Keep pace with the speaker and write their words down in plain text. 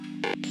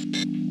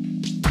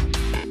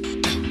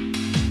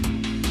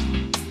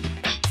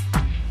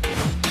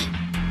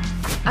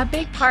A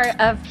big part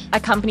of a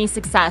company's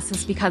success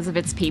is because of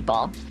its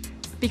people,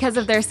 because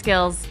of their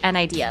skills and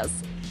ideas,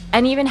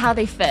 and even how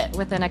they fit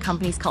within a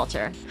company's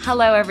culture.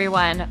 Hello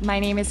everyone, my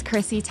name is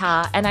Chrissy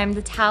Ta, and I'm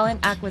the talent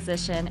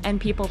acquisition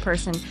and people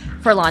person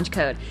for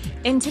LaunchCode.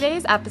 In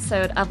today's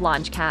episode of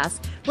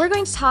Launchcast, we're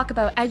going to talk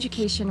about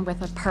education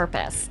with a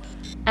purpose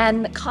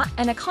and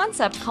a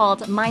concept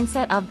called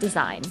mindset of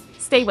design.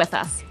 Stay with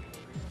us.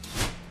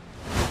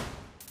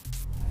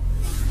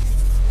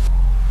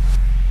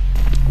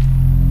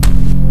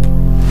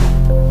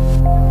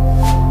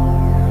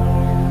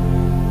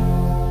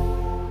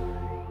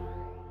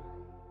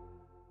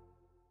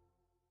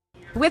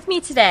 With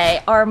me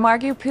today are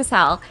Margot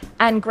Pucel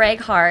and Greg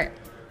Hart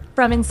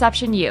from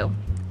Inception U,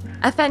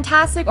 a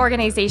fantastic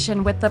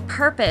organization with the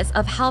purpose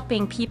of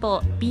helping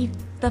people be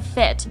the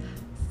fit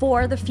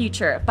for the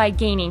future by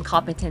gaining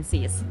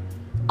competencies.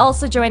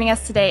 Also joining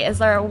us today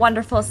is our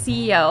wonderful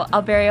CEO,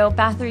 Alberio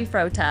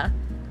Bathory-Frota.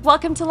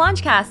 Welcome to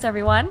Launchcast,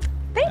 everyone.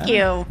 Thank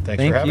you.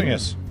 Thanks for having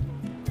us.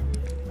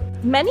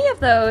 Many of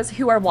those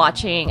who are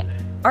watching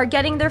are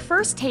getting their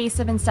first taste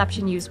of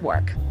Inception U's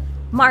work.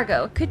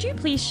 Margot, could you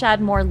please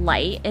shed more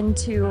light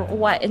into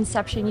what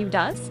Inception U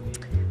does?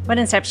 What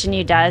Inception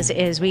U does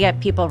is we get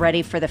people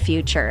ready for the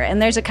future.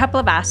 And there's a couple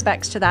of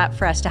aspects to that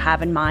for us to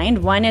have in mind.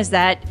 One is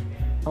that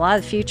a lot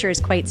of the future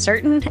is quite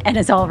certain and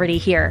is already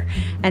here.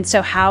 And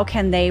so how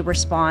can they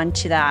respond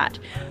to that?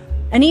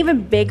 An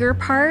even bigger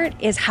part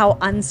is how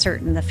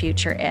uncertain the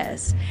future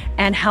is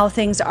and how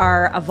things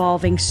are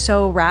evolving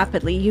so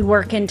rapidly. You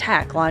work in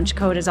tech.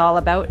 LaunchCode is all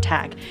about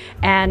tech.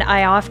 And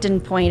I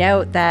often point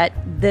out that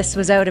this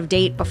was out of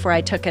date before I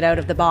took it out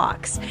of the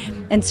box.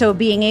 And so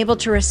being able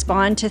to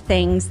respond to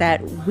things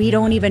that we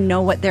don't even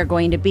know what they're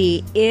going to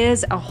be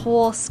is a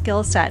whole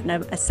skill set and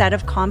a set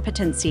of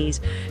competencies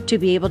to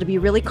be able to be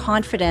really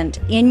confident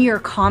in your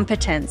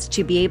competence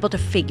to be able to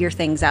figure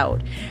things out.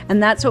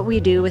 And that's what we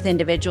do with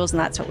individuals, and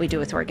that's what we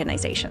do with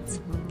organizations.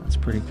 That's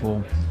pretty cool.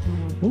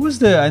 What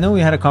was I know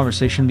we had a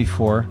conversation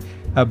before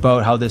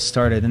about how this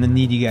started and the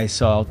need you guys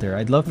saw out there.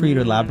 I'd love for you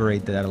to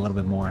elaborate that a little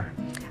bit more.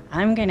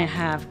 I'm going to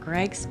have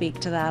Greg speak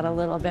to that a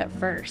little bit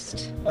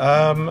first.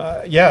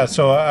 Yeah,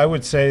 so I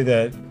would say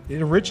that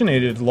it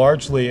originated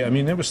largely, I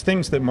mean, there was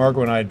things that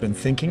Margot and I had been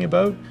thinking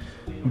about,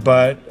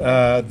 but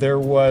there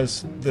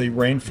was the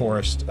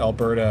Rainforest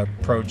Alberta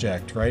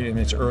project, right? In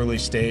its early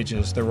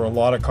stages, there were a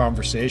lot of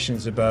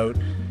conversations about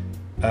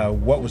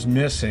what was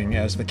missing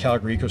as the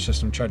Calgary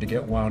ecosystem tried to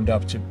get wound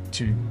up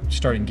to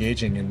start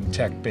engaging in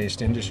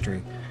tech-based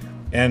industry.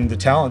 And the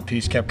talent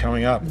piece kept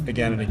coming up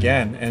again and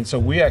again. And so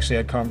we actually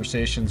had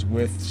conversations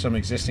with some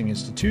existing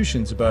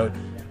institutions about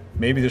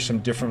maybe there's some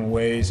different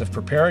ways of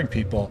preparing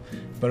people,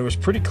 but it was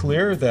pretty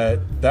clear that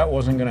that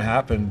wasn't going to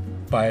happen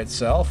by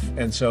itself.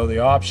 And so the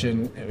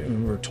option,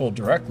 and we were told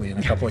directly in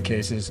a couple of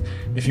cases,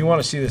 if you want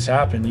to see this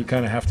happen, you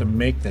kind of have to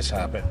make this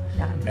happen.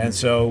 Yeah. And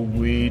so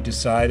we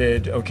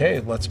decided, okay,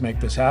 let's make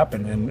this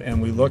happen.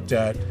 And we looked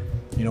at,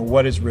 you know,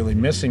 what is really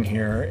missing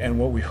here. And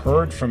what we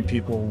heard from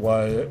people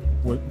was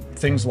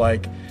things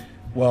like,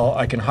 well,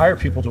 I can hire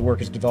people to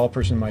work as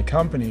developers in my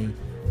company,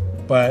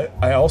 but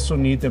I also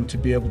need them to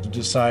be able to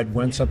decide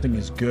when something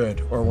is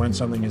good or when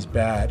something is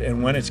bad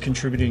and when it's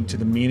contributing to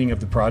the meaning of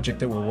the project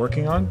that we're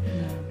working on.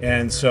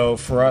 And so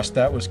for us,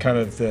 that was kind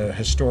of the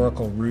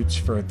historical roots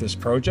for this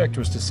project,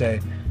 was to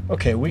say,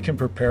 okay, we can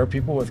prepare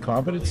people with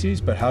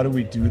competencies, but how do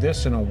we do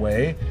this in a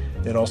way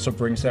that also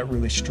brings that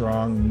really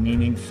strong,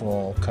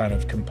 meaningful kind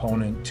of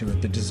component to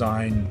it, the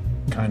design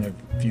kind of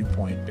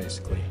viewpoint,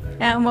 basically.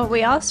 And what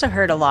we also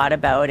heard a lot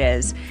about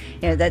is,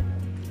 you know, that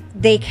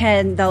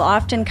they'll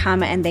often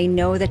come and they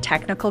know the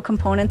technical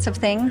components of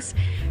things,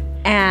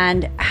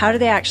 and how do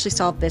they actually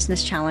solve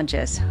business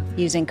challenges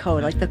using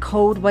code? Like, the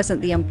code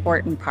wasn't the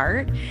important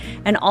part.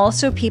 And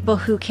also people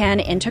who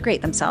can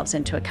integrate themselves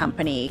into a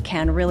company,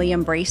 can really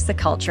embrace the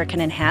culture,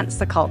 can enhance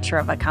the culture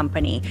of a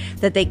company,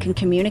 that they can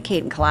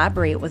communicate and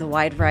collaborate with a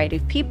wide variety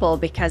of people,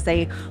 because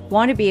they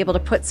want to be able to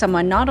put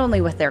someone not only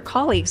with their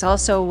colleagues,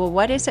 also, well,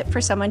 what is it for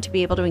someone to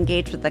be able to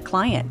engage with the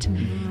client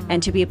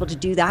and to be able to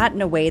do that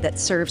in a way that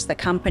serves the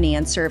company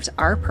and serves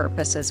our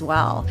purpose as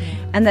well.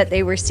 And that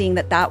they were seeing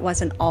that that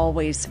wasn't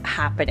always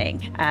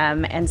happening.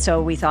 And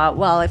so we thought,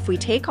 well, if we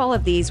take all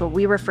of these, what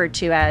we refer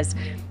to as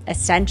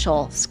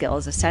essential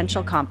skills,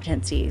 essential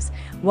competencies,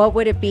 what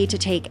would it be to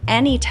take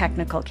any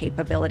technical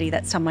capability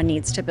that someone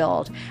needs to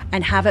build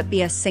and have it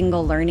be a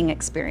single learning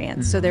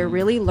experience? So they're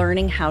really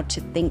learning how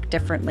to think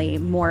differently,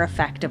 more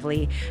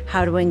effectively,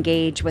 how to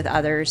engage with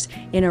others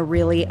in a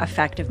really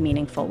effective,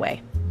 meaningful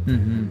way.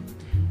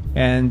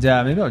 And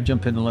maybe I'll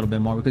jump in a little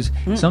bit more, because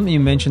something you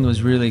mentioned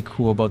was really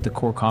cool about the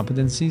core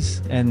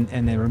competencies, and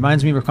it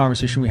reminds me of a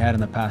conversation we had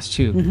in the past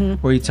too,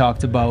 where you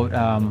talked about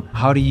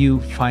how do you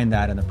find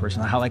that in a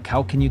person,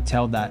 how can you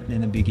tell that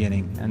in the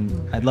beginning, and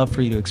I'd love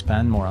for you to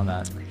expand more on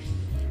that.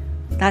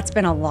 That's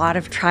been a lot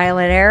of trial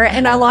and error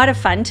and a lot of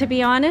fun, to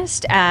be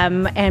honest.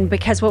 And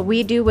because what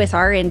we do with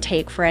our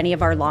intake for any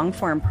of our long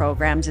form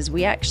programs is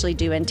we actually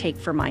do intake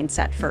for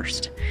mindset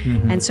first.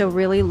 And so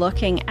really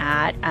looking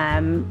at,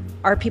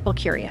 are people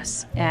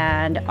curious,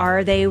 and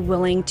are they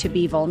willing to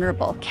be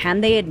vulnerable?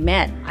 Can they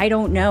admit, I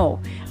don't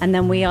know? And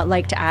then we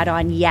like to add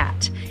on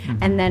yet.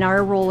 And then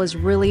our role is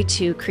really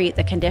to create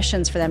the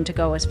conditions for them to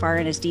go as far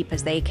and as deep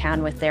as they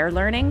can with their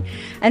learning.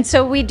 And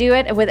so we do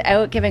it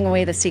without giving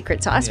away the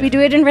secret sauce. We do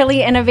it in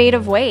really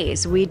innovative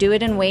ways. We do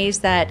it in ways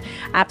that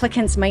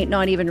applicants might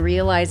not even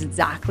realize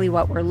exactly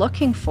what we're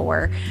looking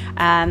for,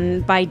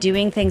 by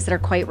doing things that are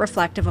quite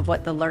reflective of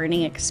what the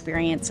learning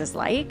experience is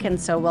like. And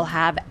so we'll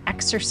have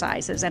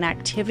exercises and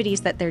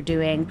activities that they're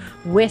doing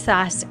with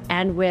us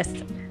and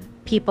with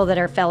people that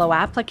are fellow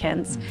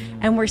applicants,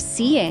 and we're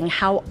seeing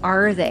how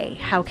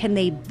can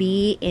they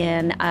be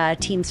in a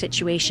team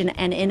situation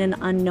and in an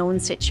unknown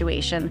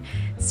situation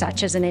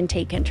such as an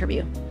intake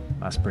interview.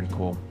 That's pretty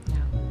cool.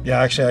 Yeah,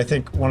 actually, I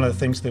think one of the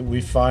things that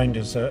we find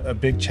is a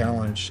big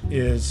challenge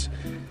is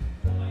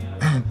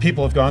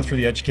people have gone through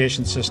the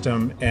education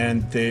system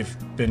and they've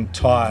been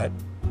taught,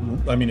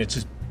 I mean, it's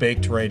just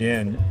baked right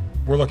in,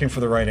 we're looking for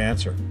the right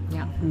answer.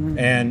 Yeah.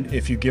 And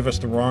if you give us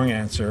the wrong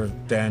answer,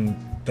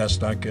 then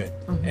that's not good.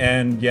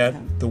 And yet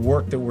the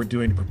work that we're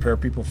doing to prepare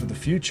people for the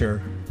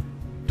future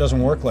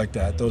doesn't work like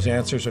that. Those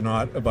answers are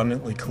not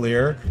abundantly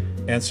clear.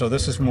 And so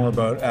this is more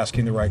about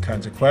asking the right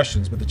kinds of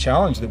questions. But the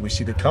challenge that we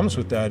see that comes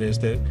with that is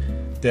that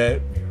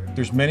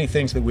there's many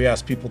things that we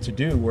ask people to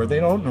do where they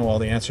don't know all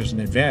the answers in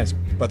advance,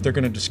 but they're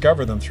going to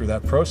discover them through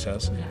that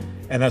process.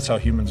 And that's how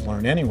humans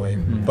learn anyway.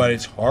 But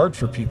it's hard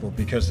for people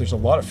because there's a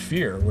lot of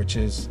fear, which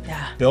is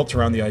built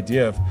around the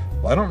idea of,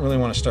 well, I don't really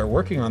want to start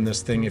working on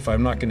this thing if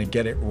I'm not going to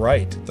get it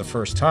right the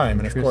first time.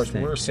 And of course,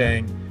 we're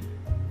saying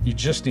you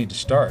just need to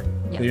start.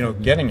 You know,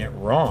 getting it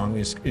wrong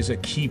is a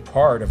key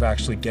part of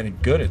actually getting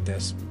good at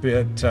this.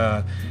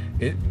 But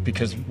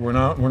because we're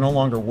no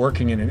longer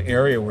working in an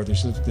area where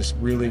there's this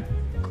really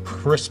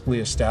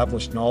crisply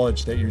established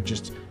knowledge that you're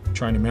just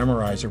trying to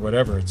memorize or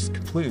whatever. It's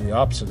completely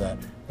opposite of that.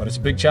 But it's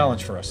a big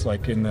challenge for us,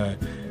 like in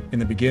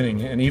the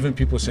beginning. And even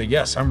people say,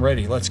 yes, I'm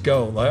ready, let's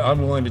go,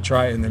 I'm willing to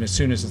try it. And then as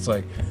soon as it's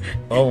like,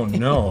 oh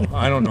no,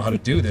 I don't know how to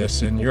do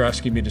this, and you're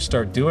asking me to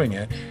start doing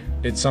it,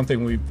 it's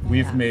something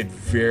we've made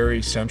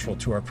very central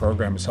to our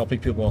program, is helping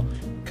people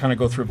kind of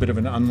go through a bit of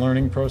an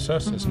unlearning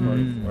process as part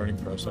of the learning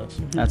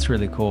process. That's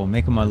really cool.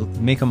 Make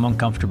them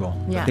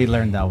uncomfortable. Yeah. They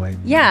learn that way.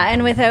 Yeah,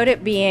 and without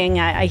it being,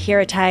 I hear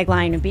a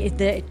tagline,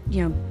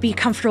 be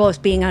comfortable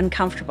with being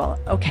uncomfortable.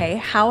 Okay,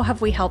 how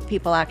have we helped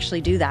people actually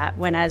do that?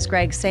 When, as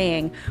Greg's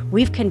saying,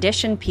 we've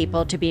conditioned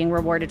people to being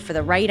rewarded for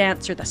the right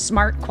answer, the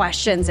smart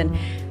questions,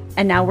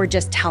 and now we're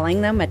just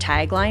telling them a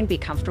tagline, be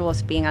comfortable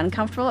with being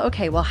uncomfortable.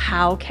 Okay, well,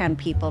 how can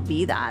people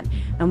be that?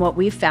 And what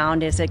we've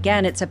found is,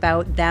 again, it's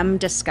about them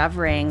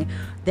discovering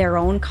their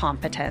own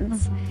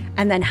competence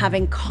and then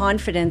having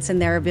confidence in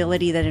their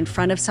ability that in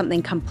front of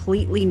something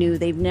completely new,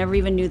 they've never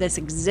even knew this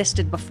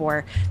existed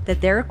before,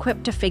 that they're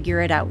equipped to figure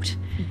it out.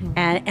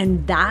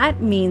 And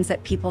that means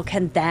that people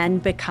can then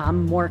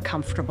become more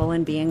comfortable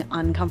in being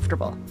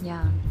uncomfortable.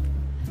 Yeah.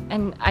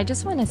 And I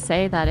just want to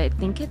say that I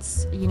think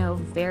it's,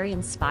 very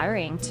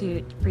inspiring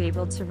to be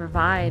able to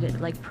provide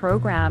like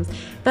programs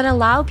that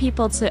allow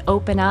people to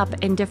open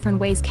up in different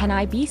ways. Can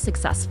I be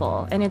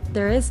successful? And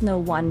there is no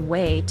one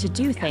way to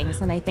do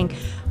things. And I think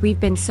we've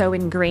been so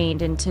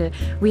ingrained into,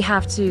 we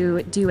have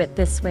to do it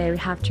this way. We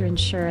have to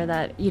ensure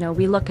that,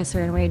 we look a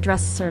certain way,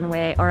 dress a certain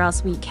way, or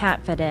else we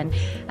can't fit in.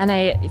 And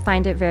I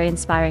find it very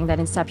inspiring that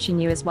Inception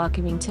U is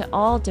welcoming to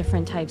all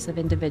different types of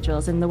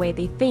individuals in the way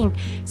they think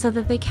so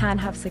that they can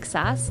have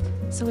success.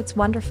 So it's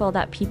wonderful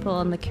that people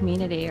in the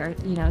community are,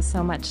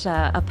 so much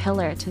a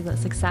pillar to the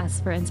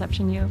success for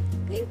Inception U.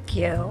 Thank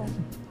you.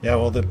 Yeah,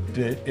 well,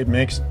 it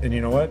makes, and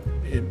you know what?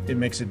 It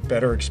makes a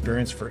better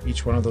experience for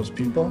each one of those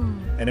people,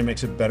 and it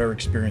makes a better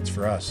experience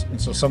for us.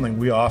 And so something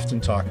we often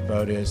talk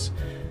about is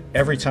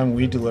every time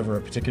we deliver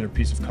a particular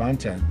piece of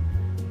content,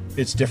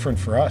 it's different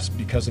for us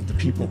because of the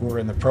people who are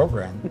in the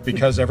program,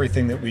 because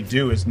everything that we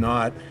do is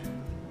not,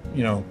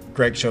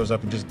 Greg shows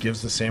up and just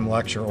gives the same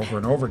lecture over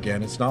and over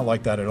again. It's not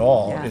like that at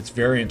all. Yeah. It's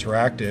very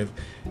interactive.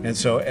 And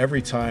so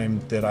every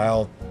time that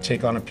I'll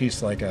take on a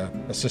piece like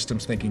a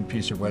systems thinking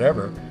piece or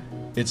whatever,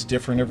 it's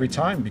different every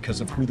time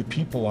because of who the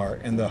people are.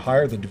 And the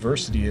higher the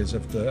diversity is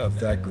of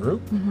that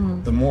group,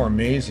 the more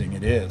amazing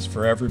it is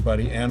for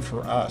everybody and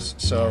for us.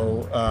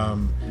 So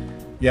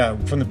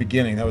from the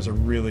beginning, that was a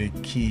really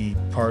key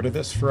part of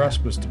this for us,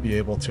 was to be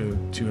able to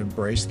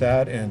embrace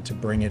that and to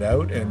bring it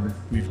out. And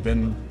we've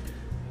been,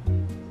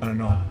 I don't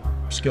know,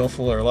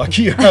 skillful or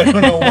lucky, I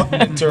don't know what,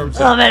 in terms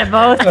of, a little bit of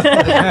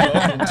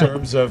both. in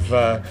terms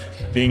of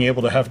being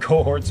able to have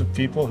cohorts of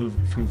people who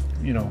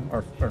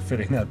are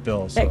fitting that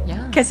bill. So.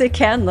 Because it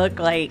can look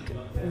like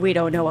we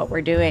don't know what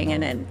we're doing,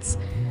 and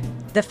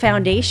the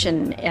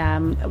foundation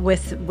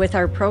with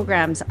our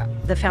programs,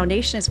 the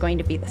foundation is going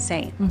to be the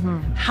same.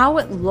 How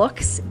it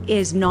looks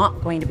is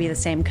not going to be the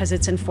same because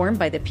it's informed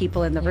by the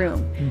people in the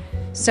room.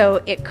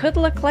 So it could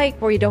look like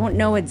we don't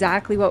know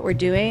exactly what we're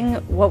doing.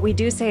 What we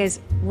do say is,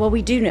 well,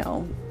 we do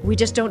know. We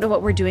just don't know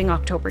what we're doing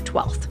October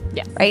 12th.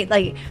 Yes. Right?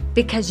 Like,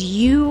 because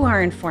you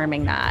are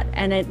informing that.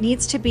 And it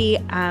needs to be,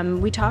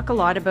 we talk a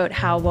lot about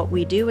how what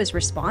we do is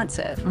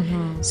responsive.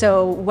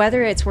 So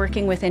whether it's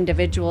working with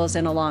individuals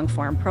in a long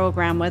form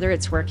program, whether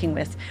it's working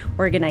with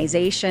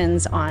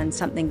organizations on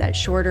something that's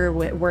shorter,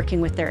 working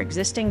with their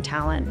existing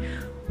talent,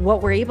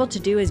 what we're able to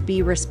do is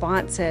be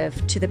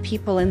responsive to the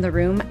people in the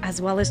room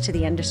as well as to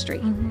the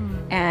industry.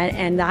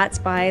 And that's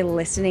by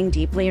listening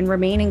deeply and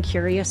remaining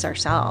curious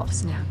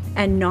ourselves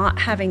and not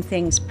having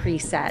things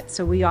preset.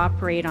 So we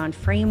operate on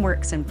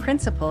frameworks and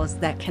principles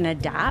that can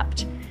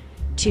adapt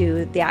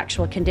to the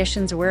actual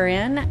conditions we're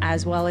in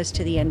as well as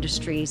to the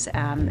industries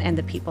and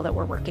the people that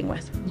we're working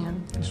with.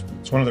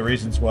 It's one of the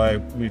reasons why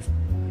we've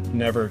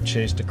never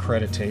chased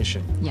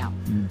accreditation.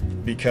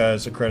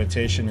 Because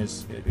accreditation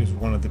is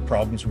one of the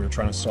problems we were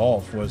trying to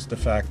solve, was the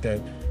fact that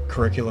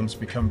curriculums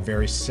become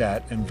very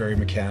set and very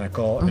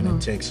mechanical, and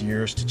it takes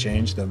years to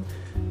change them.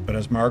 But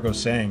as Margot's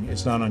saying,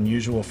 it's not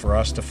unusual for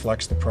us to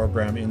flex the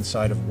program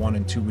inside of 1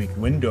 and 2 week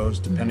windows,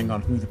 depending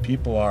on who the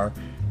people are,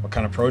 what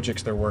kind of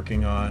projects they're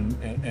working on,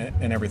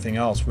 and everything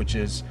else, which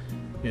is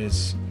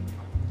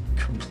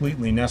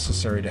completely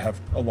necessary to have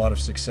a lot of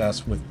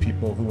success with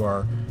people who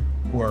are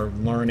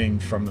learning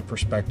from the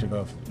perspective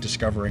of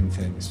discovering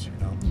things, you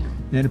know.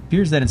 And it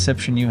appears that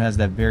Inception U has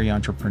that very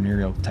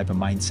entrepreneurial type of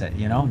mindset,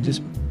 you know,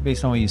 just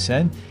based on what you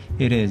said.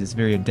 It's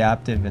very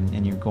adaptive,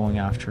 and you're going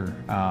after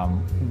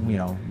you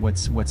know,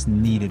 what's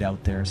needed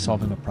out there,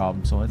 solving a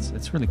problem. So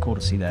it's really cool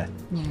to see that.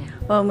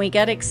 Well, and we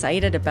get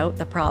excited about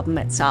the problem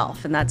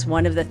itself, and that's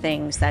one of the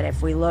things that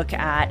if we look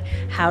at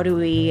how do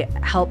we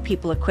help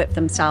people equip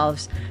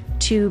themselves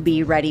to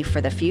be ready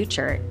for the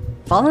future,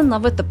 fall in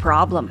love with the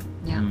problem.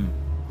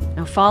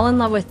 Now, fall in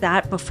love with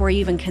that before you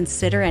even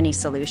consider any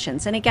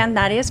solutions. And again,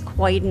 that is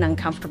quite an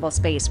uncomfortable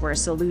space. We're a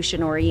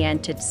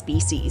solution-oriented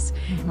species,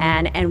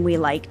 and we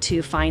like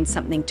to find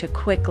something to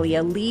quickly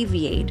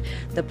alleviate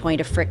the point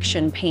of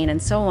friction, pain,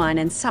 and so on.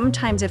 And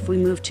sometimes if we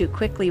move too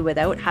quickly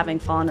without having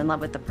fallen in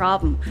love with the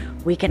problem,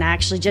 we can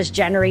actually just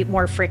generate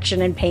more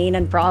friction and pain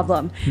and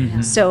problem.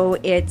 So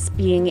it's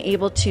being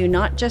able to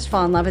not just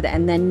fall in love with it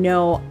and then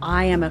know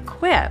I am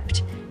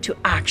equipped to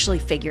actually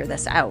figure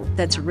this out.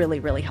 That's really,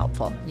 really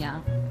helpful.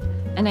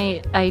 And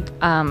I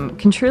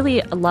can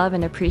truly love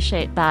and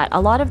appreciate that a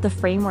lot of the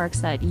frameworks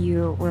that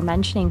you were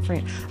mentioning,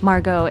 for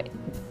Margot,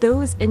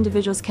 those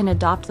individuals can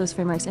adopt those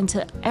frameworks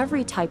into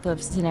every type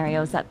of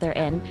scenarios that they're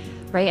in,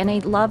 right? And I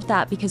love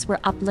that because we're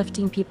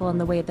uplifting people in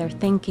the way they're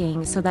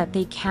thinking so that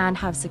they can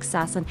have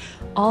success in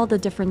all the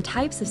different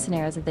types of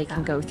scenarios that they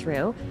can go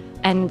through.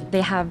 And they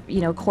have,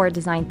 you know, core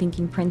design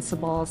thinking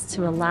principles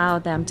to allow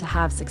them to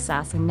have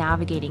success in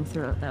navigating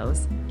through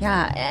those.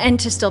 And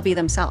to still be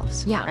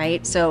themselves, Yeah.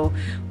 right? So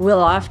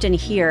we'll often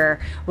hear,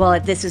 well,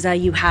 this is a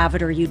you have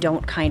it or you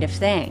don't kind of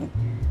thing.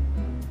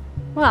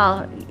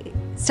 Well,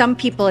 some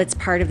people, it's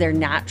part of their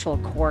natural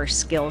core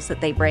skills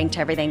that they bring to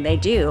everything they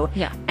do.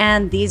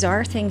 And these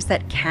are things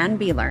that can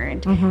be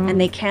learned, and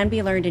they can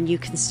be learned, and you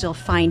can still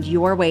find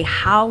your way.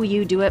 How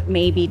you do it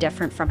may be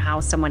different from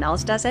how someone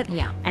else does it,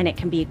 and it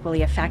can be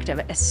equally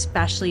effective,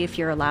 especially if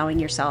you're allowing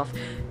yourself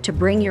to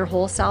bring your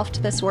whole self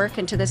to this work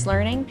and to this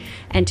learning,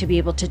 and to be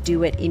able to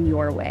do it in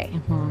your way.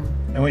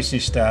 And we see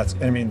stats.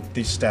 I mean,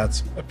 these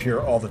stats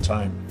appear all the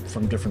time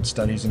from different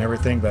studies and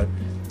everything, but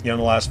you know, in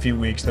the last few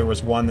weeks, there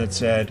was one that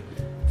said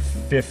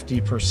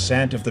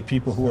 50% of the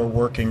people who are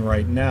working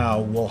right now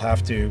will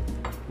have to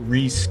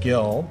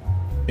reskill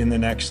in the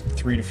next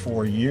 3 to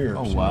 4 years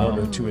in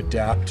order to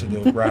adapt to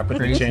the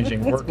rapidly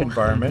changing work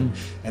environment.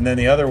 And then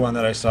the other one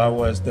that I saw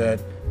was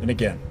that, and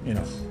again, you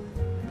know,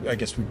 I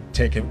guess we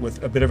take it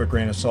with a bit of a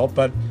grain of salt,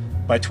 but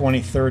by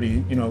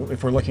 2030, you know,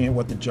 if we're looking at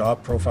what the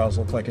job profiles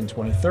look like in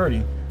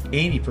 2030,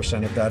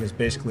 80% of that is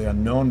basically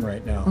unknown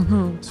right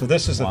now. So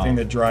this is the thing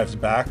that drives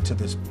back to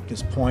this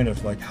point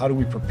of like, how do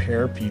we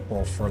prepare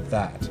people for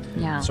that?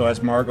 So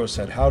as Margot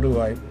said, how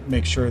do I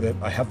make sure that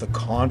I have the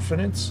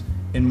confidence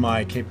in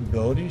my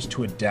capabilities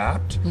to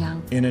adapt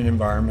in an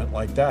environment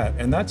like that?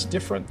 And that's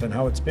different than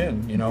how it's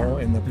been, you know,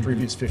 in the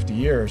previous 50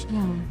 years.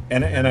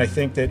 And I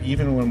think that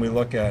even when we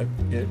look at,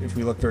 if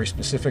we look very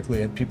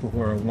specifically at people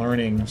who are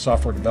learning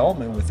software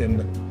development within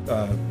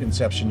the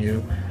Inception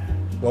U,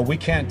 well, we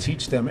can't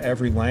teach them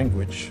every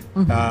language,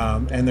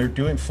 and they're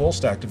doing full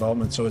stack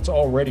development, so it's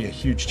already a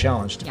huge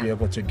challenge to be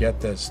able to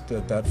get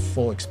that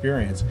full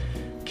experience.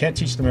 Can't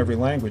teach them every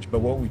language, but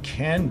what we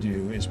can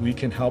do is we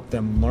can help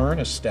them learn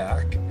a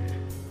stack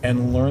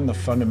and learn the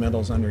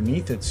fundamentals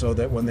underneath it, so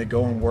that when they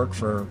go and work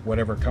for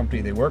whatever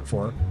company they work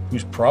for,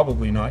 who's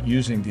probably not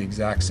using the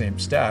exact same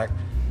stack,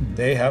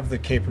 they have the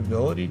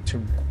capability to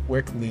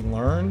quickly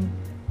learn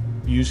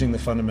using the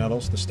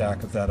fundamentals, the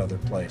stack of that other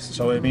place.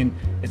 So I mean,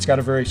 it's got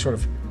a very sort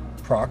of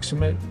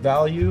approximate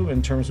value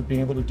in terms of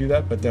being able to do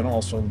that, but then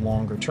also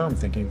longer term,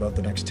 thinking about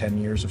the next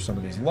 10 years of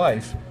somebody's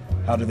life.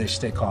 How do they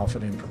stay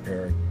confident and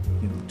prepared,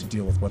 to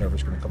deal with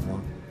whatever's going to come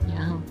along?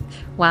 Yeah.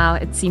 Wow.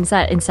 It seems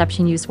that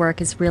Inception You's work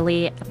is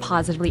really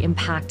positively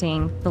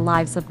impacting the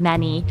lives of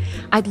many.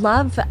 I'd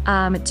love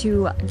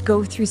to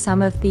go through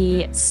some of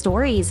the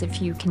stories,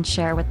 if you can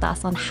share with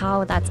us, on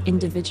how that's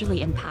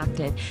individually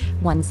impacted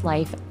one's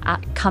life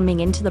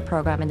coming into the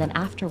program and then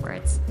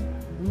afterwards.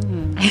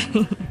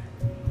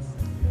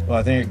 Well,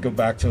 I think I'd go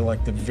back to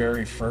like the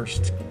very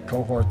first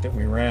cohort that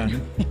we ran,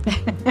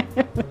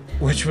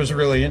 which was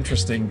really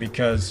interesting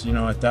because,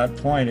 at that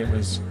point it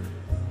was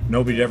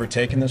nobody had ever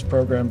taken this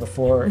program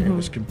before. It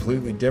was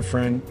completely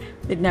different.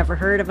 They'd never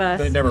heard of us.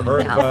 They'd never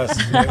heard of us.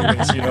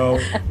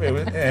 It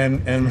was,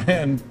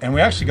 and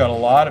we actually got a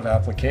lot of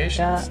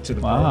applications to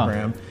the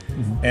program.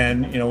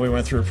 And, we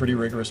went through a pretty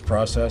rigorous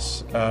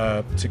process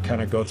to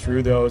kind of go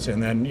through those,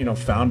 and then,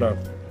 found a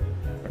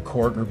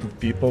core group of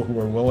people who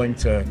were willing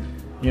to,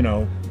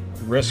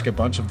 risk a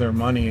bunch of their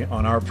money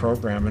on our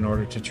program in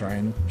order to try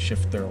and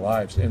shift their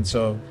lives. And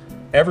so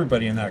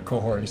everybody in that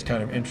cohort is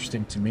kind of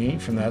interesting to me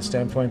from that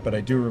standpoint, but I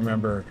do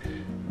remember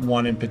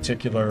one in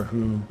particular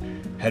who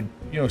had,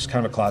 it's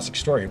kind of a classic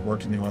story. Had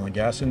worked in the oil and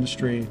gas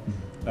industry,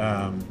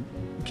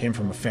 came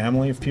from a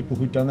family of people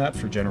who'd done that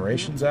for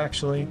generations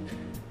actually,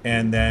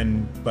 and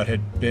then, but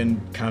had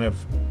been kind of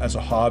as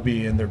a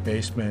hobby in their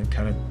basement,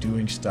 kind of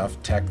doing stuff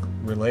tech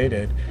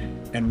related,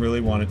 and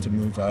really wanted to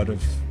move out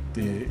of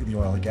the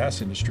oil and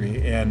gas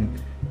industry,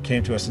 and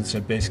came to us and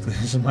said, basically,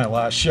 this is my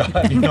last shot.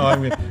 I'm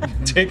going to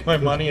take my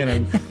money and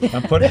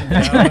I'm putting it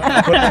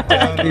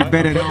down. I'm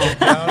putting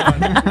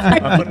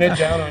it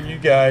down on you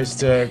guys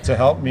to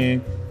help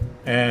me,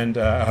 and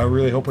I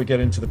really hope we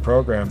get into the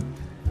program.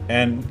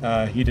 And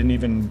he didn't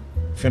even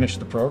finish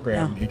the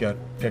program. He got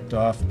picked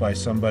off by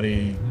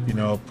somebody,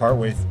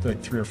 partway,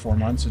 like 3 or 4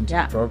 months into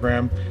the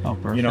program.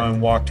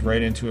 And walked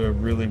right into a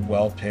really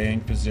well-paying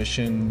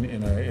position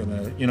in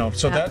a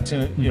so that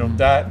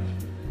that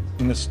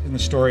in the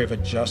story of a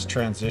just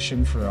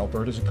transition for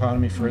Alberta's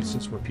economy, for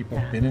instance, where people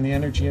have been in the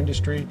energy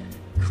industry,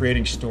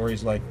 creating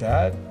stories like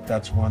that,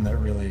 that's one that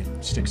really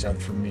sticks out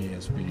for me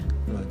as being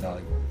really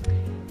valuable.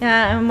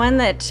 Yeah, and one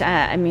that,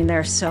 there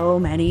are so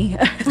many,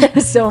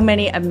 so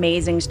many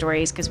amazing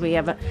stories, because we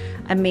have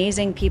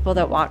amazing people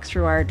that walk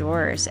through our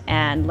doors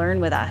and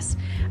learn with us.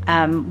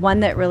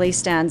 One that really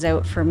stands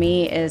out for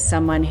me is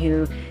someone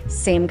who,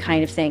 same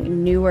kind of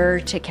thing,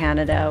 newer to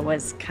Canada,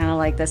 was kind of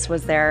like this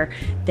was their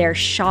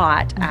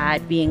shot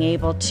at being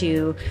able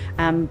to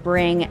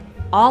bring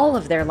all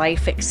of their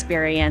life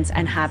experience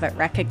and have it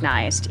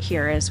recognized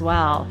here as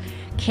well.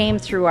 Came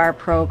through our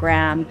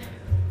program,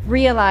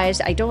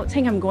 realized, I don't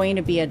think I'm going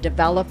to be a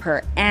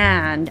developer,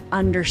 and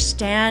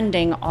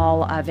understanding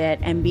all of it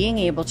and being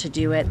able to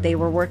do it, they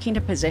were working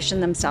to position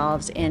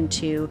themselves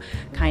into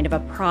kind of a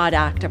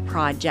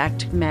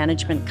project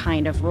management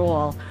kind of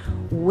role,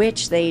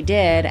 which they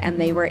did,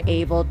 and they were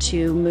able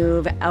to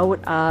move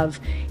out of,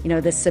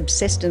 the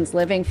subsistence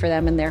living for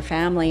them and their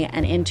family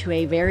and into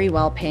a very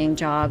well-paying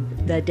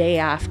job the day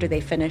after they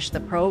finished the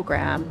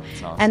program.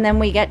 That's awesome. And then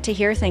we get to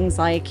hear things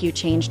like, you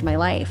changed my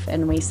life.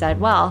 And we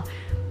said, well,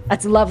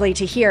 that's lovely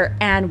to hear,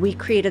 and we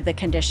created the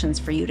conditions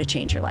for you to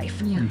change your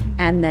life.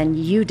 And then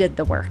you did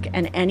the work,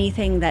 and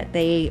anything that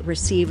they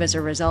receive as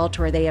a result,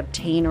 or they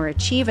obtain or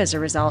achieve as a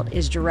result,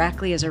 is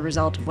directly as a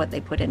result of what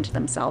they put into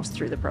themselves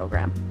through the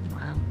program.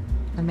 Wow,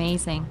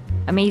 amazing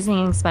and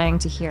inspiring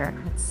to hear.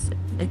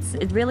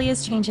 It really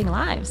is changing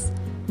lives,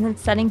 and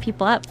it's setting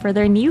people up for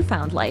their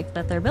newfound life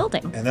that they're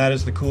building. And that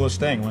is the coolest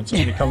thing, when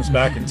somebody comes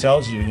back and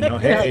tells you,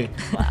 hey,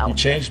 you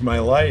changed my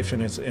life.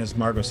 And as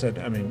Margot said,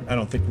 I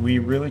don't think we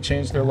really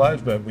changed their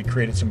lives, but we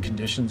created some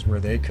conditions where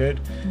they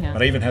could.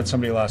 But I even had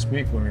somebody last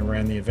week when we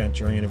ran the event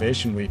during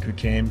Innovation Week who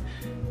came,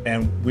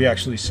 and we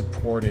actually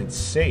supported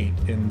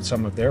SATE in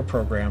some of their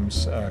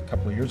programs a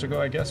couple of years ago,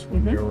 I guess,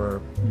 when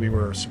we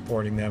were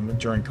supporting them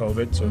during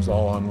COVID, so it was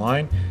all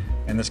online.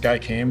 And this guy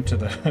came to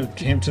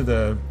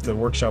the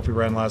workshop we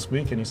ran last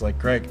week, and he's like,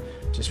 Greg,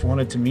 just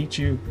wanted to meet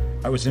you.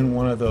 I was in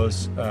one of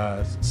those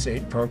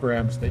SATE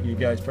programs that you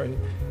guys probably,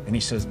 and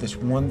he says, this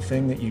one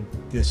thing that you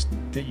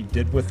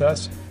did with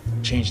us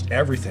changed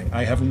everything.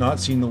 I have not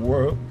seen the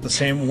world the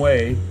same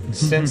way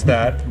since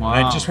that. Wow.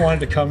 I just wanted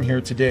to come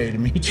here today to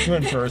meet you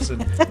in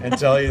person and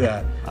tell you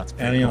that. That's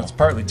and cool. It's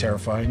partly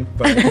terrifying,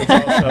 but it's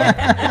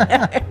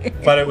also,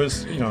 but it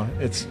was,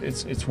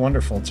 it's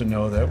wonderful to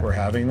know that we're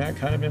having that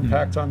kind of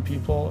impact on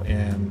people,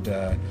 and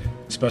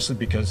especially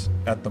because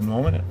at the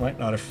moment it might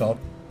not have felt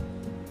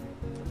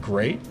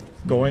great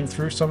going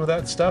through some of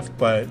that stuff,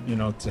 but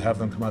to have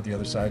them come out the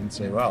other side and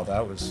say, wow,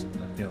 that was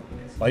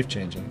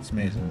life-changing. It's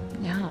amazing.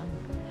 Yeah.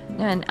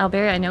 And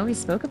Alberta, I know we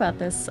spoke about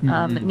this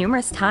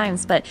numerous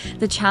times, but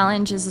the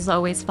challenge is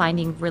always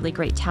finding really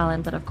great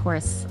talent that, of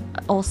course,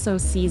 also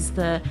sees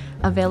the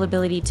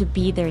availability to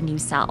be their new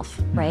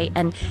self, right?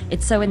 And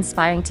it's so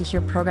inspiring to hear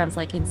programs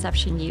like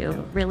Inception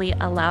U really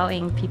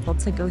allowing people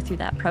to go through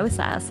that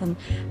process. And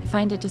I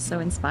find it just so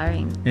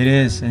inspiring. It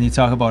is. And you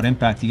talk about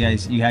impact. You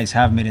guys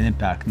have made an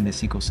impact in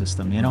this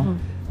ecosystem, you know?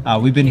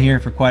 We've been here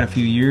for quite a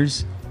few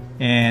years.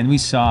 And we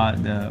saw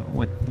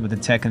what the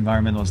tech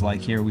environment was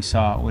like here. We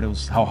saw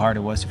how hard it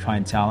was to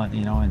find talent,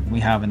 you know. And we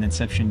have an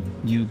Inception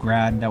U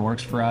grad that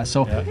works for us,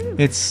 so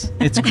it's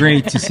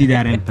great to see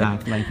that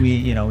impact. Like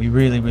we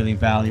really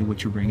value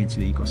what you're bringing to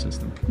the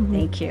ecosystem.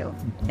 Thank you,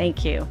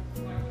 thank you.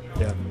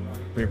 Yeah,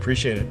 we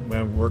appreciate it.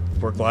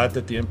 We're glad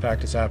that the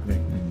impact is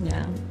happening.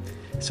 Yeah.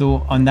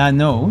 So on that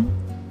note,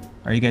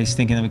 are you guys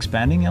thinking of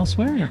expanding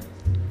elsewhere?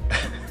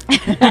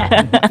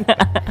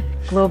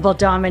 Global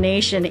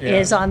domination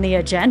is on the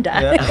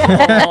agenda.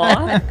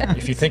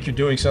 If you think you're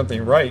doing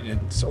something right,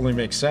 it only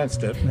makes sense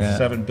that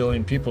 7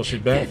 billion people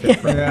should benefit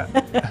from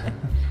it.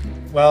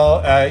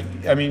 Well,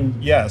 I mean,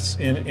 yes,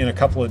 in a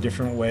couple of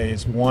different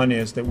ways. One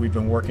is that we've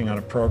been working on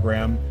a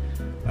program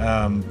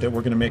that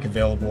we're going to make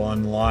available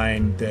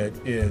online that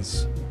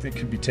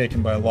could be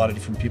taken by a lot of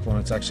different people, and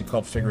it's actually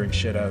called Figuring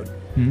Shit Out.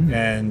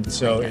 And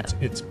so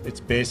it's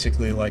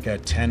basically like a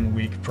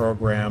 10-week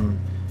program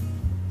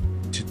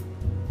to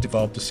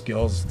develop the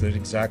skills that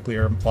exactly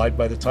are implied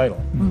by the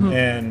title.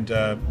 And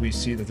we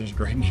see that there's a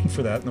great need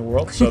for that in the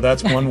world. So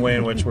that's one way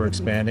in which we're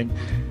expanding.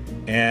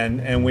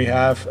 And we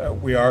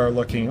are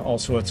looking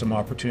also at some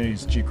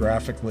opportunities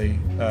geographically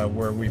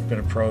where we've been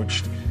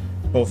approached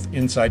both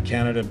inside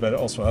Canada but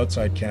also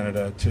outside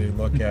Canada to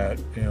look at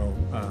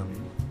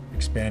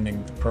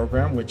expanding the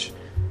program, which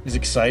is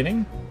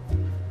exciting,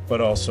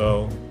 but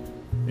also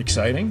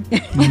exciting.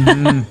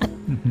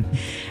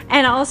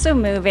 And also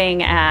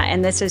moving,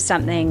 and this is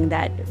something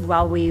that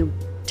while we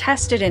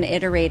tested and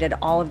iterated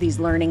all of these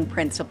learning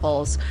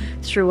principles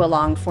through a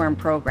long form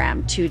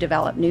program to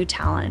develop new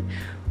talent,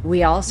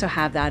 we also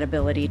have that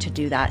ability to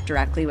do that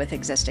directly with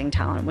existing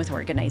talent with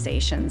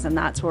organizations. And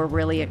that's where we're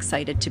really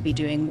excited to be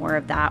doing more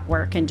of that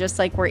work. And just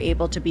like we're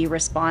able to be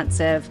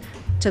responsive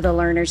to the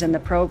learners in the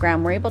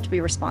program, we're able to be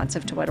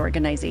responsive to what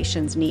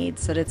organizations need,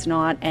 so that it's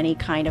not any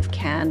kind of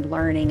canned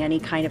learning, any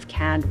kind of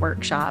canned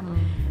workshop.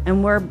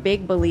 And we're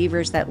big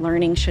believers that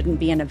learning shouldn't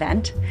be an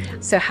event.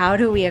 So how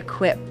do we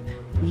equip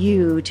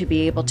you to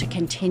be able to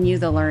continue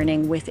the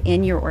learning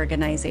within your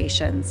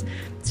organizations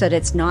so that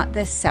it's not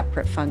this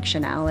separate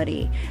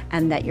functionality,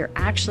 and that you're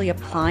actually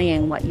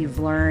applying what you've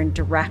learned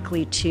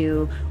directly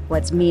to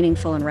what's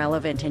meaningful and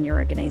relevant in your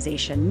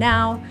organization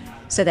now,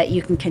 so that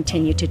you can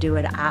continue to do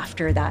it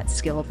after that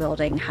skill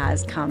building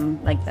has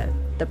come, like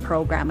the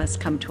program has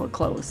come to a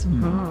close.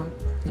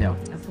 Yeah.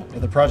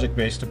 The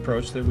project-based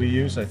approach that we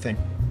use, I think,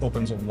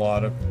 opens up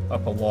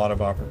a lot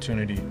of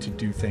opportunity to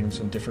do things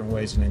in different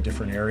ways and in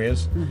different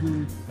areas,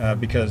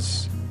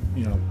 because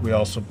we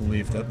also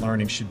believe that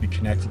learning should be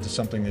connected to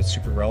something that's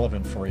super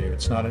relevant for you.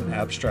 It's not an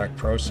abstract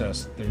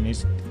process.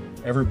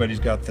 Everybody's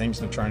got things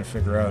they're trying to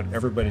figure out.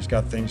 Everybody's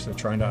got things they're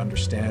trying to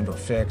understand or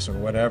fix or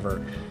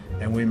whatever.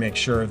 And we make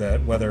sure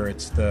that whether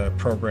it's the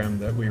program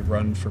that we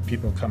run for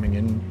people coming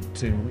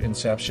into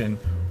Inception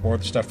or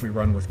the stuff we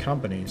run with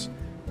companies,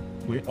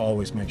 we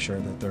always make sure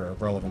that there are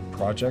relevant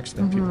projects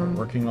that people are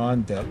working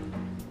on that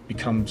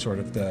become sort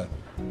of the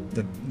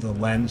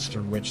lens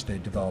through which they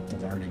develop the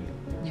learning.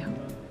 Yeah,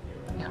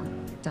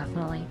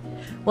 definitely.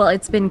 Well,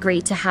 it's been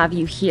great to have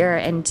you here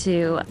and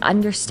to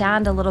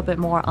understand a little bit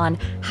more on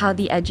how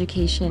the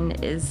education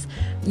is,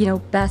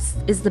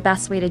 the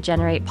best way to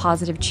generate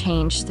positive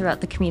change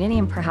throughout the community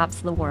and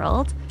perhaps the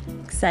world.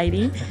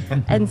 Exciting.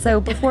 And so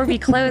before we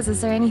close,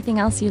 is there anything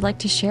else you'd like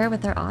to share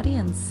with our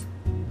audience?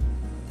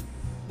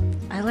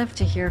 I love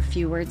to hear a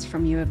few words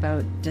from you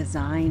about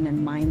design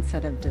and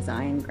mindset of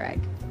design,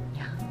 Greg.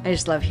 Yeah. I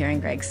just love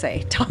hearing Greg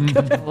talk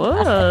about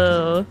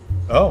Whoa.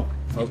 Oh,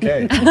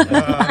 okay.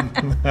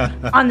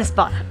 on the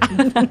spot.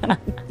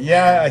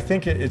 Yeah, I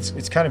think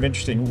it's kind of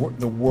interesting.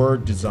 The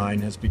word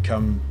design has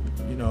become,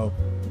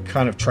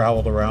 kind of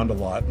traveled around a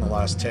lot in the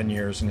last 10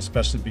 years, and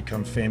especially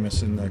become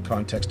famous in the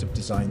context of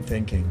design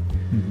thinking.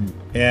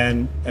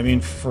 And I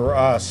mean, for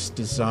us,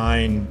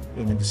 design,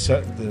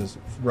 the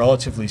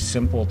relatively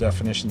simple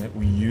definition that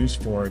we use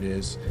for it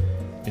is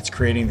it's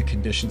creating the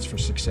conditions for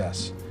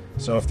success.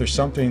 So if there's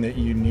something that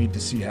you need to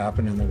see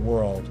happen in the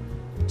world,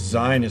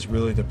 design is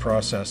really the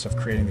process of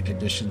creating the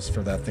conditions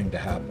for that thing to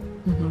happen.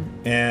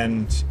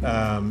 And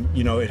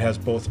it has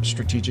both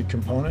strategic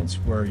components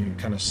where you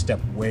kind of step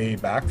way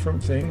back from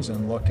things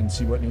and look and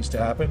see what needs to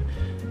happen,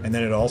 and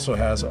then it also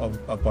has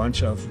a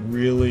bunch of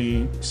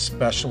really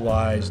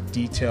specialized,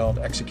 detailed,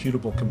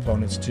 executable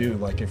components too,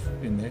 like if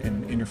in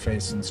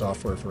interface and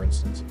software, for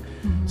instance.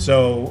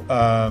 So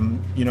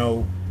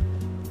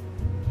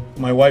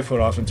my wife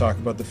would often talk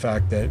about the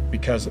fact that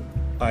because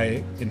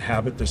I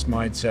inhabit this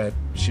mindset,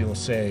 she'll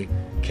say,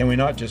 can we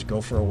not just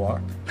go for a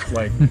walk?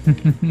 Like,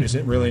 is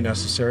it really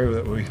necessary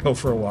that we go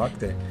for a walk,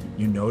 that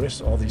you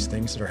notice all these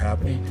things that are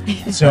happening?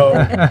 So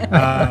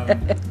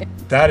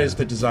that is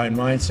the design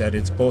mindset.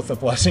 It's both a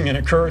blessing and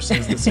a curse,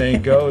 as the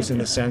saying goes, in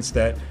the sense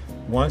that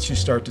once you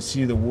start to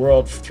see the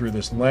world through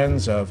this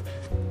lens of,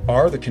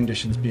 are the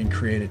conditions being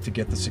created to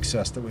get the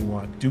success that we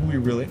want? Do we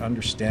really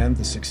understand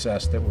the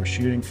success that we're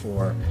shooting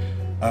for?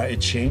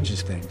 It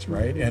changes things,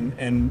 right?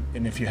 And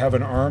if you have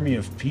an army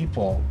of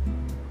people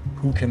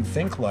who can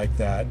think like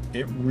that,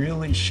 it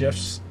really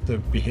shifts the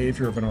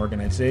behavior of an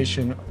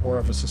organization or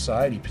of a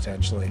society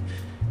potentially.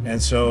 And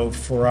so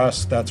for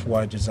us, that's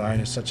why design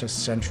is such a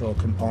central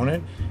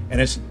component. And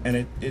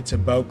it's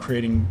about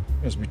creating,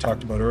 as we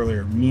talked about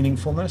earlier,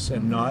 meaningfulness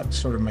and not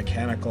sort of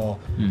mechanical,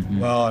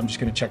 well, I'm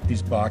just going to check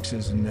these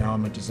boxes and now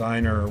I'm a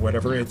designer or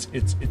whatever.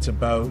 It's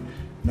about,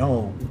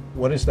 no,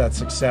 what is that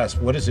success?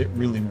 What is it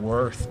really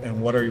worth?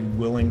 And what are you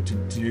willing to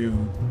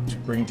do to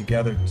bring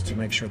together to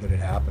make sure that it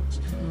happens?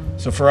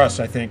 So for us,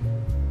 I think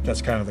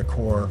that's kind of the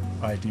core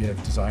idea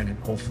of design, and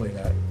hopefully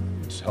that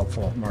is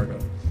helpful, Margot.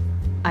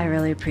 I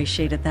really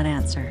appreciated that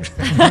answer.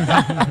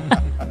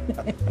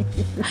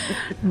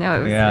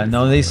 No, Yeah,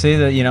 no, they say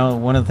that, you know,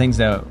 one of the things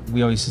that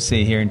we always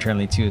say here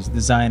internally too is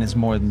design is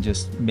more than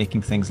just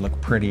making things look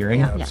pretty, right?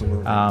 Yeah.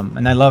 Absolutely.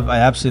 And I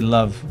absolutely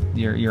love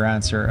your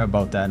answer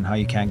about that, and how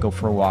you can't go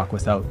for a walk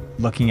without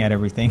looking at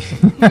everything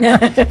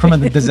from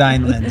a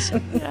design lens,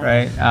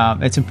 right?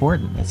 It's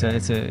important.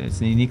 It's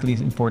a uniquely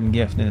important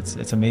gift, and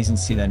it's amazing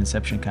to see that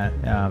Inception kind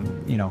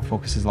of,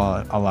 focuses a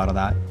lot of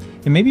that.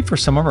 And maybe for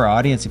some of our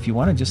audience, if you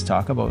want to just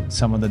talk about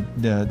some of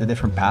the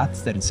different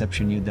paths that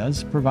Inception U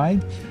does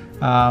provide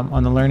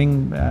on the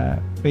learning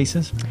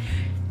basis.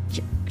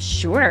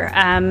 Sure.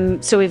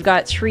 So we've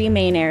got three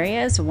main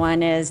areas.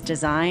 One is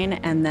design,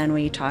 and then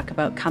we talk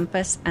about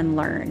Compass and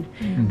Learn.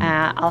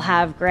 I'll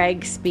have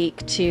Greg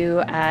speak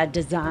to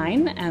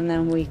design, and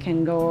then we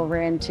can go over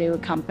into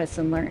Compass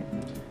and Learn.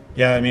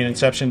 Yeah, I mean,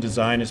 Inception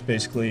Design is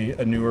basically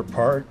a newer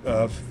part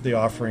of the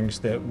offerings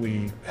that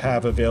we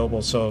have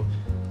available. So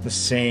the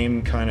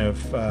same kind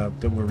of,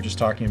 that we were just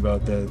talking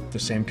about, the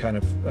same kind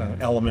of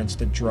elements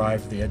that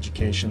drive the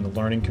education, the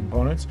learning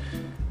components,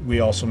 we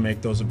also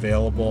make those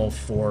available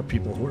for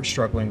people who are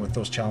struggling with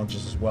those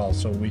challenges as well.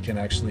 So we can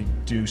actually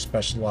do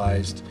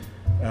specialized,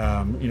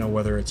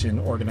 whether it's in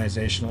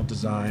organizational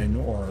design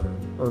or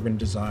urban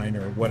design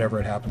or whatever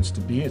it happens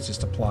to be, it's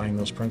just applying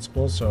those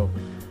principles. So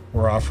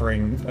we're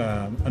offering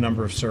a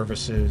number of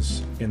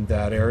services in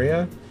that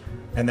area.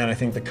 And then I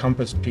think the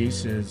Compass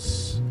piece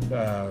is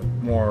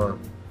more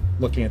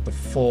looking at the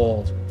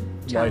full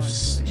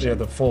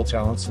the full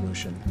talent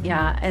solution.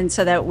 Yeah, and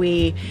so that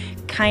we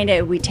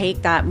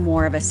take that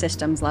more of a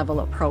systems level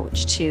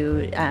approach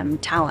to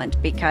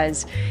talent,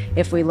 because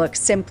if we look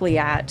simply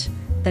at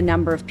the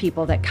number of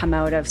people that come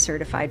out of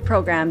certified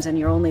programs and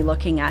you're only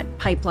looking at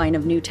pipeline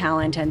of new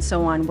talent and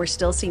so on, we're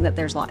still seeing that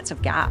there's lots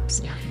of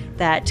gaps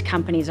that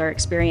companies are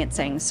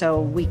experiencing.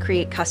 So we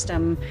create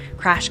custom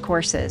crash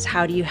courses.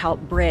 How do you help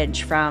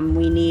bridge from,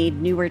 we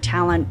need newer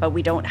talent, but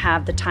we don't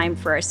have the time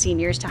for our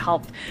seniors to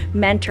help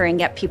mentor and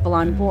get people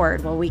on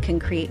board? Well, we can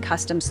create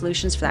custom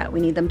solutions for that.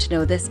 We need them to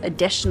know this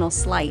additional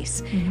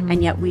slice,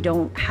 and yet we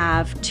don't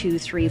have 2,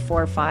 3,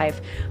 4,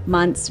 5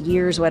 months,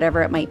 years,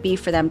 whatever it might be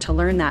for them to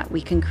learn that.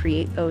 We can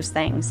create those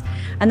things.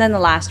 And then the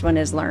last one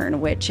is Learn,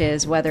 which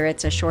is whether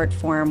it's a short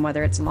form,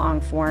 whether it's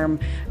long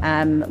form,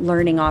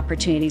 learning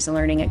opportunities and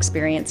learning experiences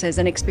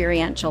and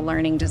experiential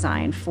learning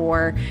design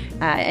for,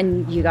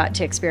 and you got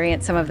to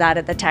experience some of that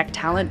at the Tech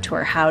Talent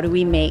Tour. How do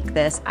we make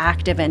this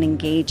active and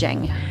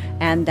engaging,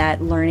 and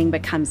that learning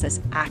becomes this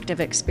active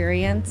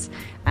experience,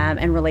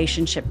 and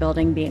relationship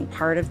building being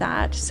part of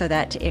that, so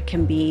that it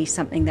can be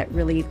something that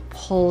really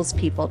pulls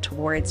people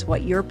towards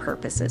what your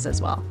purpose is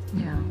as well.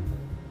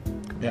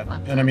 Yeah,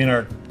 and I mean,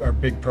 our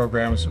big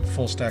programs,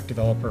 full stack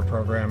developer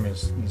program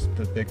is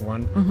the big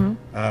one.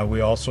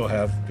 We also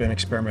have been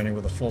experimenting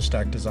with a full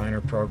stack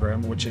designer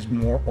program, which is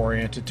more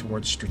oriented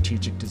towards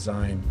strategic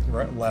design,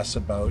 less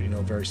about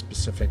very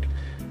specific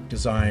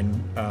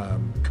design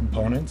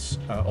components,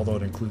 although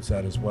it includes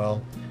that as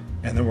well.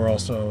 And then we're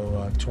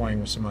also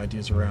toying with some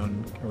ideas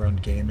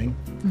around gaming,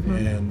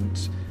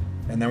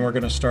 and then we're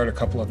going to start a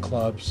couple of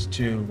clubs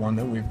too. One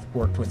that we've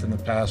worked with in the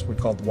past, we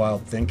called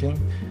Wild Thinking,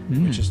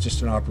 which is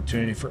just an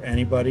opportunity for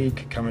anybody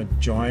to come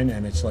and join,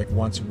 and it's like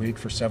once a week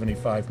for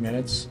 75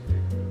 minutes.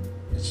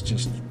 It's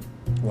just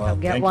wild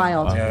thinking.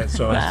 Wild. Yeah,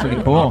 so it's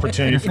an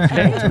opportunity for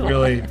people to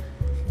really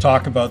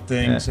talk about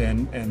things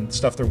and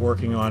stuff they're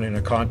working on in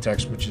a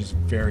context which is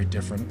very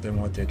different than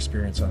what they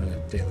experience on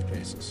a daily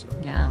basis. So.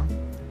 Yeah. Wow.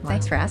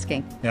 Thanks for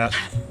asking. Yeah.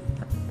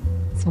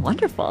 It's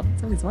wonderful.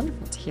 It's always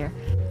wonderful to hear.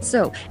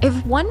 So if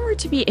one were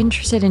to be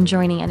interested in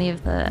joining any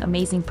of the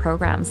amazing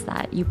programs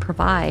that you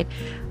provide,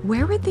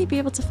 where would they be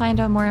able to find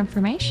out more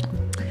information?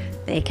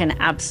 they can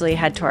absolutely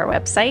head to our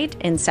website,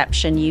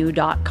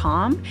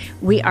 inceptionu.com.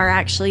 We are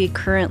actually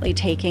currently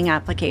taking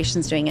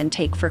applications, doing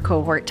intake for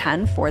cohort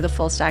 10 for the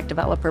full stack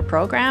developer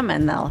program,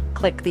 and they'll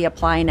click the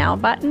apply now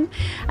button.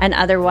 And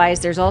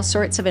otherwise, there's all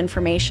sorts of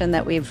information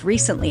that we've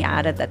recently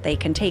added that they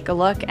can take a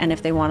look. And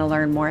if they want to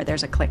learn more,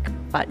 there's a click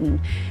button,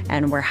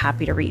 and we're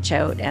happy to reach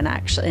out and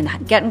actually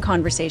get in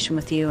conversation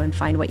with you and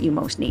find what you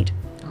most need.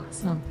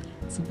 Awesome.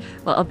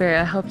 Well, Alberta,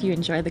 I hope you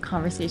enjoyed the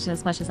conversation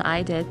as much as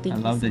I did. Thank I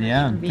you loved so it. much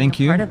Yeah. for being Thank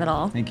a you. part of it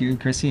all. Thank you,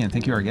 Chrissy, and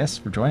thank you, our guests,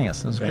 for joining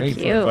us. That was great.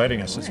 Thank you for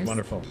inviting us. It's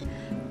wonderful.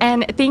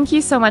 And thank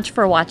you so much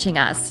for watching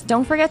us.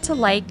 Don't forget to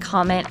like,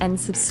 comment, and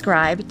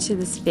subscribe to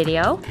this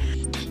video,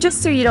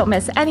 just so you don't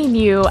miss any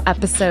new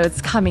episodes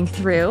coming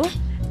through.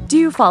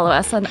 Do follow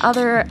us on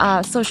other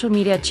social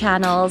media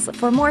channels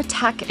for more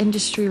tech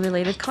industry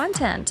related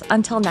content.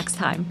 Until next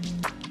time.